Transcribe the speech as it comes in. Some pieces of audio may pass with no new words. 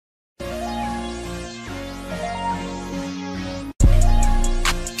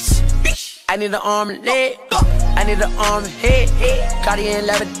I need an arm and leg. I need an arm and head. Cardi and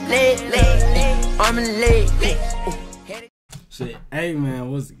leather leg. Arm and leg. Shit, hey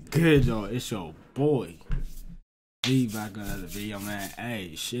man, what's good, y'all? It's your boy. Be back on another video, man.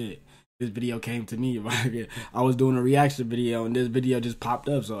 Hey, shit. This video came to me. I was doing a reaction video and this video just popped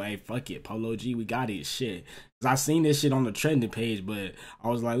up. So, hey, fuck it. Polo G, we got it. Shit. Cause I seen this shit on the trending page, but I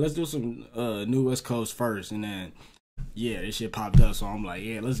was like, let's do some new West Coast first. And then, yeah, this shit popped up. So I'm like,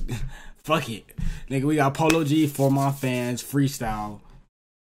 yeah, let's, fuck it. Nigga, we got Polo G For My Fans Freestyle.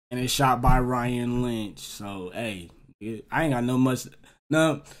 And it's shot by Ryan Lynch. So, hey, I ain't got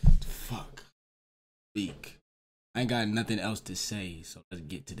fuck. Speak. I ain't got nothing else to say. So let's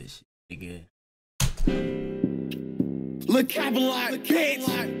get to this shit. Nigga. Look, bitch.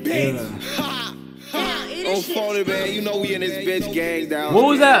 Ha. Don't phone it, man. You know we in this bitch gang down. What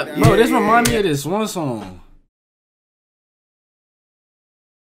was that? Bro, this remind me of this one song.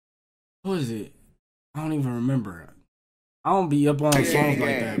 What is it? I don't even remember. I don't be up on songs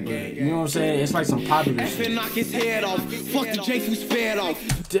like that, but you know what I'm saying? It's like some popular shit. Knock his head off. Fuck the J who's fed off.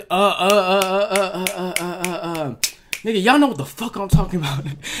 Nigga, y'all know what the fuck I'm talking about.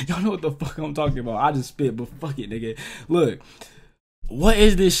 Y'all know what the fuck I'm talking about. I just spit, but fuck it, nigga. Look, what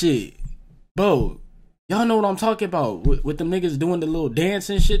is this shit? Bro, y'all know what I'm talking about. With them niggas doing the little dance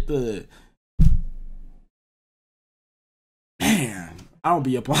and shit. Man, I don't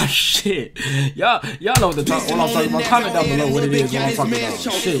be up on shit. Y'all know what I'm talking about. Comment down below what it is when I'm talking about.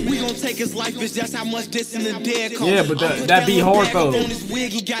 Shit. We gon' take his life, bitch. That's how much this in the dead cost. Yeah, but that be hard though. On his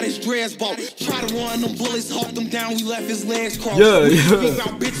wig, he got his dreads bought. Try to run them bullets, hawk them down. We left his legs crossed. Yeah.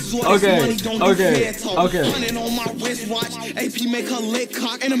 Okay. Okay. On my wristwatch, AP make her leg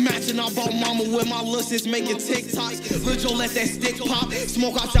cock. And imagine I bought mama with my little sis making TikToks. Lil' Joe let that stick pop.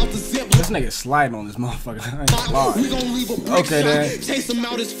 Smoke out the zip. This nigga sliding on this motherfucker. We gon' leave a brick okay, shot. Chase him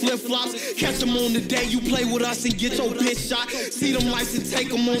out his flip-flops. Catch him on the day you play with us and get your bitch shot. See them lights and take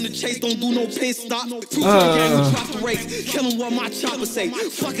them on the chase. Don't do no pit stop. Two gang drop the race. Kill him what my chopper say.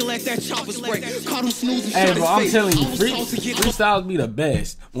 Fucking let that chopper spray. Caught him snoozing. Hey, bro, I'm telling you, freestyles be the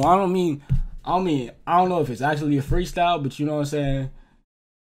best. Well, I don't know if it's actually a freestyle, but you know what I'm saying?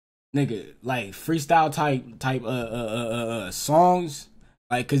 Nigga, like freestyle type songs.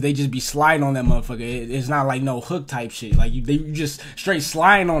 Like, cause they just be sliding on that motherfucker. It's not like no hook type shit. Like you just straight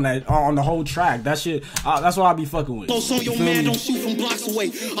sliding on that on the whole track. That shit. That's what I be fucking with. So your man don't shoot from blocks away.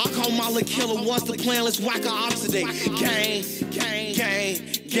 I call my little killer. What's the plan? Let's whack a oxidate. Gang,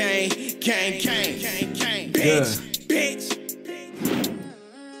 bitch.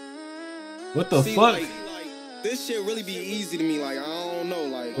 What the fuck? Like, this shit really be easy to me. Like I don't know.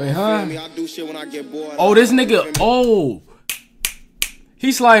 Like wait, huh? I do shit when I get bored. Oh, this nigga. Oh.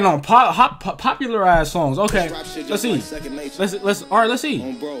 He's sliding on popular ass songs. Okay, let's see. Let's see. All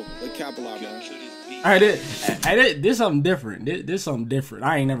right, this something different. This something different.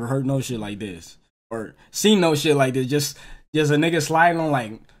 I ain't never heard no shit like this or seen no shit like this. Just a nigga sliding on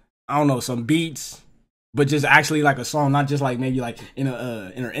like I don't know some beats, but just actually like a song, not just like maybe like in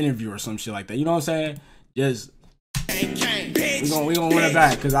an interview or some shit like that. You know what I'm saying? Just we gonna run it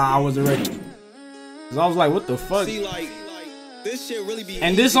back because I wasn't ready. Cause I was like, what the fuck? This shit really be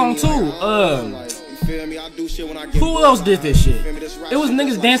and this song too. Who else did this shit? It was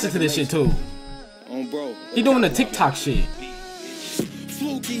niggas dancing to this shit too. He doing the TikTok shit.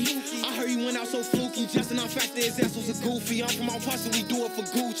 Fluky. I heard you went out so fluky. Just enough fact that his ass was a goofy. I'm from my parts and we do it for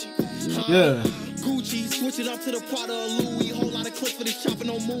Gucci. Yeah. Gucci, switch it up to the Prada or Louis. Whole lot of clips for this chopping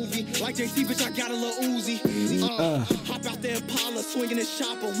on movie. Like JC, bitch, I got a little Uzi. Hop out there Impala, swinging his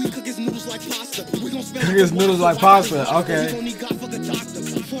chopper. We cook his noodles like pasta. We gon' spend his noodles like pasta. Okay. We don't need God for the doctor.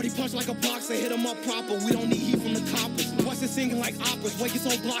 40 punch like a boxer, hit him up proper. We don't need heat from the coppers. Watch it singing like operas. Wake his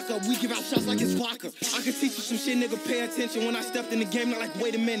whole block up. We give out shots like it's vodka. I can teach you some shit, nigga. Pay attention. When I stepped in the game, not like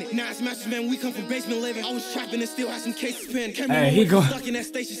wait a minute. Now it's matches, man. We come from basement living. I was trapping and still had some cases pinned. Hey, he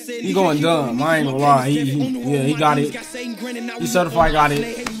going dumb. I ain't gonna lie. He got it. He certified got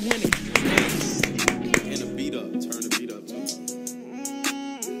it.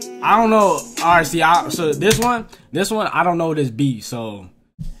 I don't know. Alright, see, so this one, I don't know this beat, so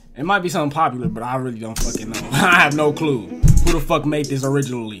it might be something popular, but I really don't fucking know. I have no clue who the fuck made this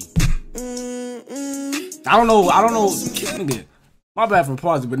originally. I don't know. Nigga, my bad for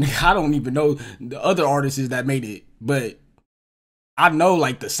pausing, but nigga, I don't even know the other artists that made it, but I know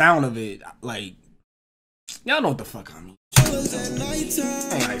like the sound of it, like y'all know what the fuck I mean. I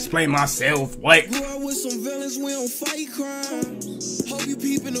ain't gotta explain myself. What? Grew up with some villains, we don't fight crime. Hope you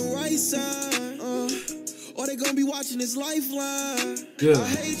peeping the right side. Or they gonna be watching this lifeline. Yeah. I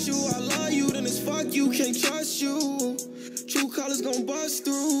hate you, I love you, then it's fuck you, can't trust you. True colors gonna bust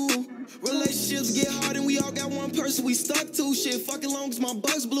through. Relationships get hard and we all got one person we stuck to. Shit, fucking long as my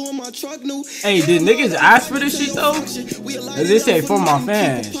bugs blew in my truck new. Hey, did niggas ask for this shit though? As they say, for my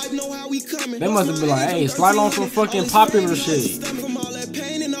fans. They must have been like, hey, slide on some fucking popular shit.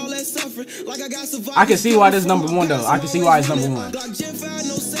 I can see why this #1 though. I can see why it's #1.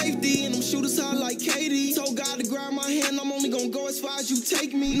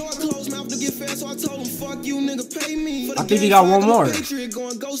 I think he got one more.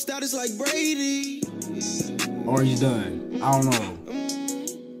 Or he's done. I don't know.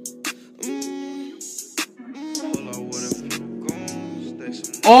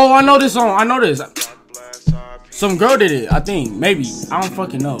 Oh, I know this song. I know this. Some girl did it, I think. Maybe. I don't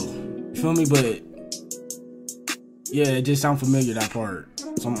fucking know. You feel me? But yeah, it just sound familiar, that part.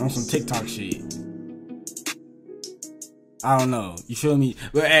 On some TikTok shit. I don't know. You feel me?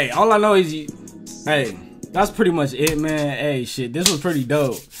 But hey, all I know is hey, that's pretty much it, man. Hey, shit, this was pretty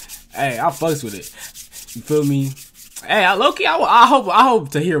dope. Hey, I fucks with it. You feel me? Hey, low-key, I hope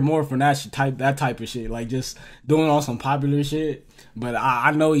to hear more from that type of shit. Like just doing all some popular shit. But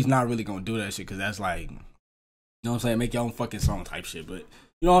I know he's not really gonna do that shit because that's like, you know what I'm saying, make your own fucking song type shit. But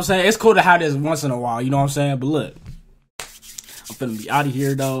you know what I'm saying? It's cool to have this once in a while, you know what I'm saying? But look, I'm finna be out of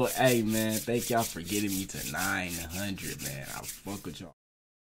here though. Hey man, thank y'all for getting me to 900, man. I fuck with y'all.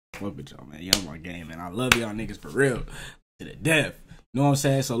 Fuck with y'all, man. Y'all my game, man. I love y'all niggas for real. To the death. You know what I'm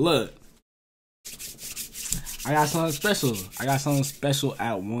saying? So look, I got something special. I got something special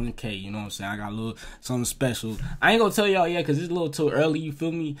at 1K. You know what I'm saying? I got a little something special. I ain't gonna tell y'all yet because it's a little too early. You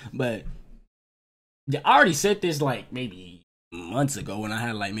feel me? But I already said this like maybe months ago when I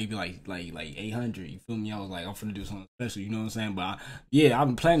had like maybe like 800. You feel me? I was like, I'm finna do something special. You know what I'm saying? But yeah, I've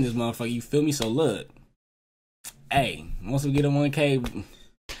been planning this motherfucker. You feel me? So look, hey, once we get a 1K,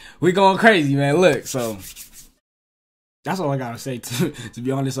 we going crazy, man. Look, so that's all I gotta say. To be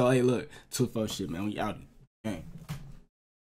honest, so hey, look, 2-4 shit, man. We out. Dang.